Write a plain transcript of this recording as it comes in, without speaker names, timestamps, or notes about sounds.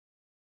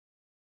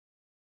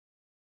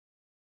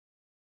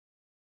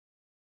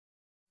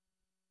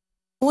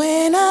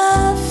When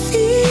I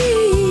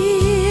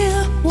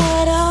feel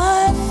what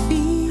I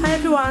feel. Hi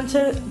everyone,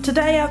 so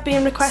today I've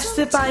been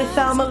requested by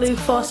Thelma Lou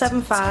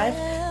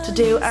 475 to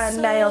do a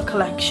nail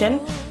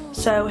collection.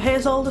 So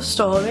here's all the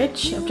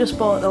storage. I've just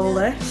bought all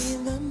this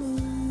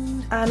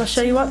and I'll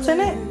show you what's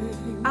in it.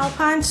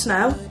 Alpine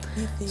Snow,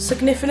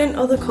 Significant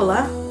Other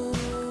Colour,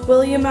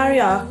 Will You Marry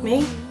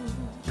Me,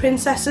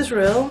 Princess's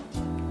Rule,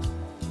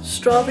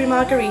 Strawberry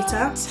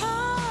Margarita,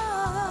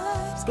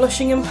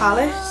 Blushing in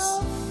Palace,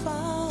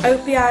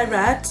 OPI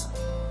Red,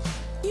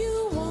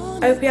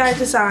 OPI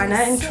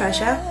Designer in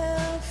Treasure,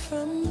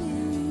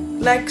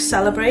 Legs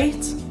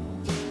Celebrate,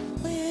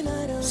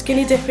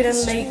 Skinny Dipping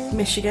in Lake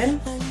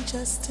Michigan,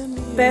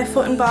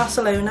 Barefoot in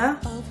Barcelona,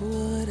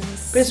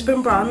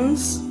 Brisbane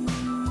Bronze,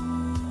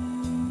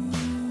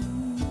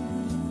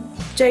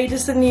 Jade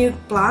is the New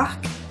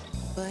Black,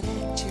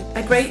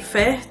 A Great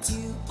Fit,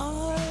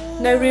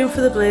 No Room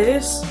for the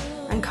Blues,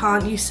 and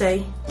Can't You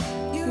See?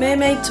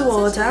 Mermaid to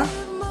Order,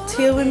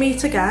 Till We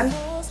Meet Again,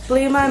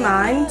 Blew My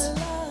Mind,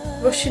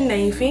 Russian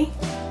Navy,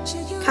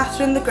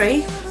 Catherine the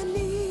Grape,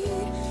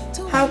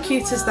 How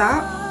Cute Is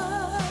That,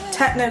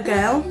 Techno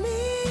Girl,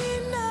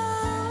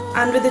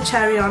 and With a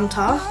Cherry on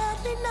Top,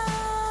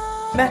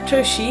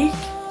 Metro Chic,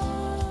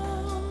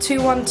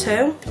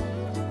 212,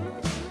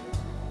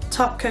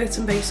 Top Coat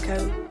and Base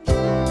Coat.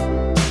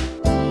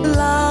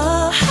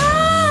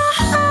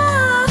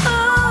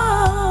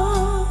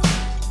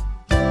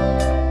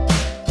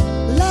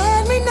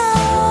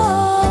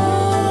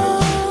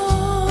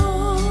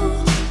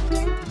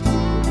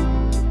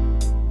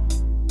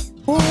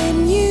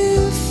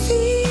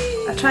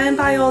 I try and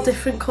buy all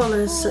different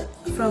colours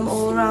from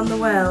all around the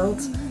world,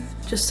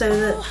 just so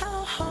that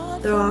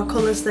there are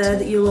colours there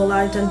that you'll all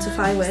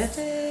identify with.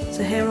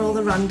 So here are all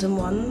the random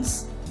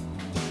ones.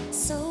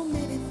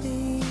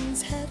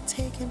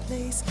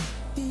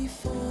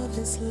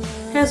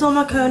 Here's all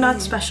my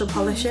Conad special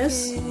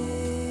polishes.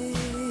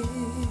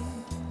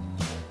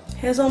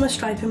 Here's all my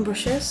striping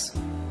brushes.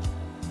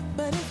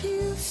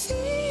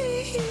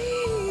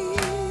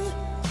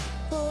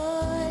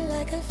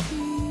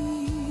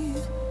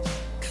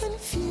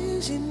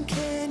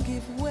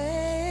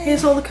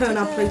 Here's all the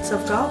Conad plates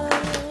I've got,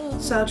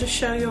 so I'll just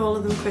show you all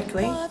of them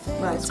quickly,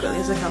 well, as quickly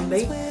as I can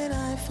be.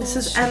 This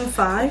is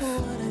M5,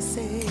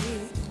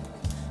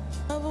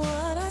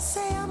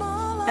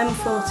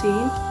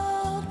 M14,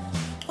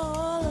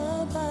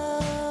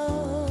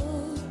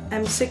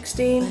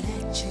 M16,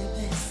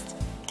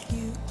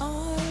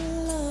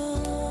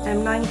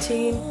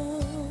 M19,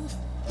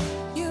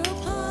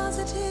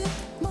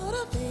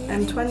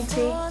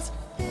 M20,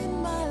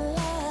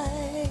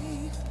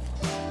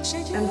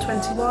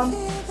 M21,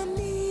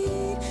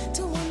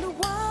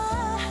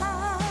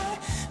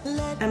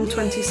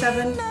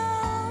 M27,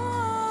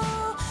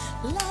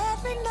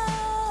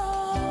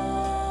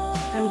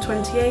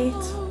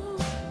 M28,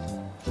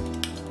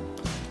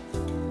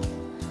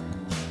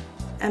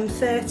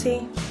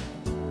 M30,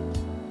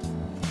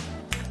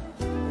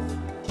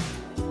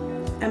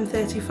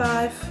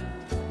 M35,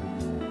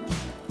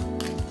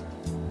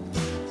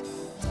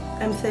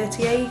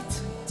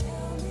 M38,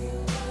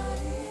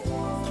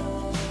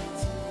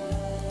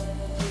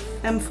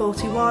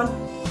 M41,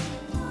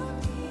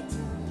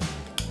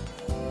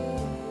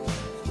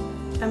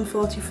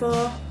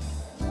 M44,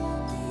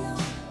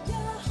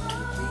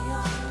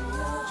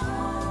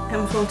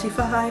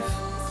 M45,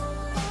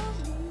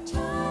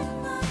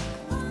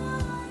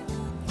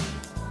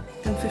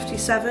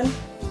 M57, I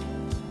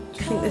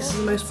think this is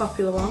the most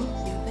popular one,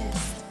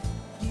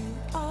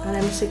 and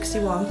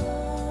M61.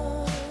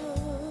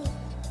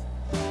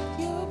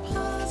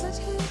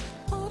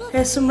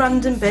 Here's some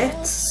random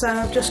bits, so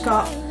I've just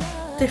got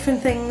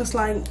different things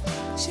like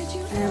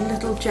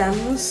little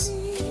gems,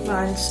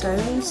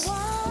 rhinestones,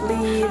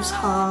 leaves,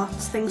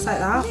 hearts, things like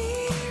that.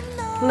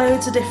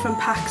 Loads of different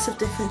packs of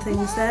different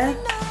things there.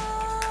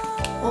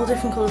 All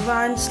different coloured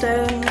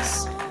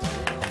rhinestones,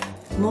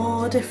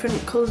 more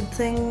different coloured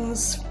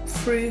things,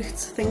 fruit,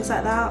 things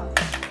like that.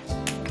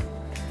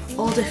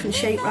 All different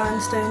shaped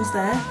rhinestones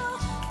there.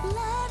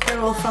 They're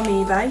all from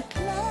eBay.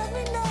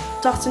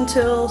 Dotting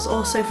tools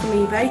also from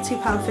eBay,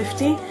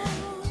 £2.50.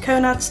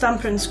 Conad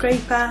stamper and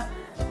scraper.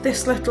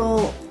 This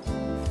little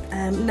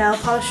nail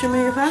polish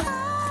remover,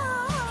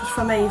 just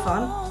from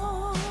Avon.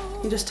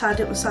 You just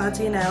tidy up the sides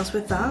of your nails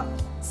with that.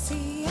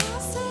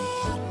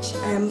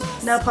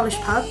 Nail polish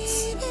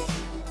pads.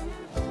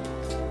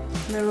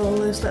 And they're all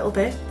those little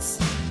bits.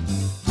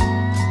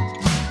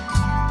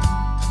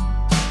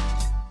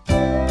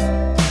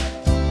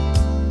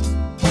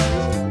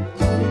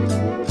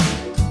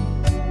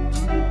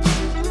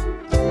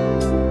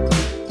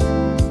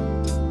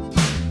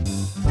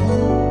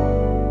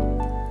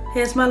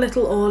 Here's my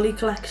little Orly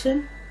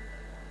collection.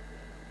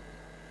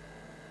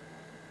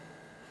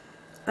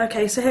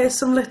 Okay, so here's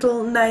some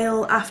little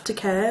nail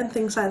aftercare and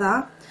things like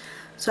that.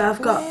 So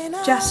I've got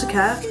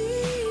Jessica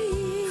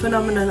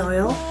Phenomenon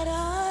Oil.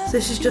 So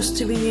this is just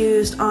to be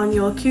used on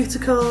your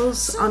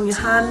cuticles, on your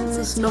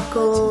hands,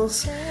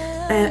 knuckles,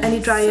 any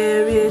dry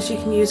areas. You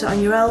can use it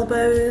on your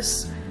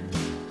elbows.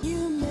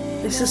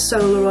 This is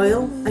solar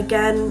oil,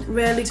 again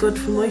really good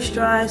for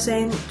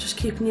moisturising, just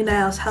keeping your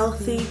nails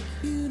healthy,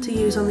 to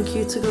use on the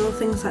cuticle,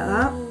 things like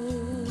that.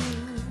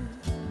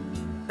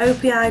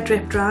 OPI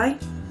drip dry,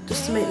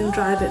 just to make them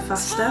dry a bit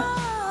faster,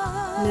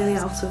 nearly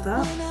out of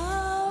that.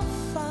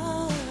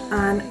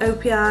 And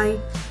OPI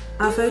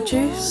avo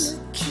juice,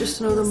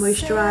 just another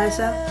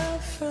moisturiser,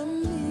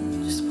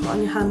 just put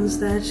on your hands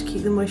there, just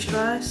keep them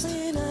moisturised.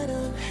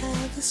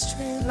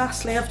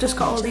 Lastly, I've just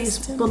got all these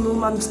Bundle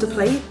Monster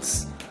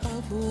plates.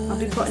 I'll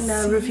be putting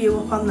a review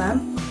up on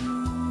them,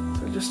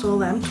 so just all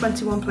them,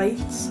 21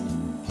 plates.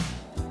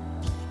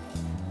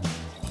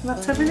 And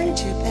that's everything.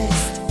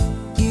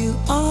 You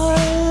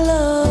are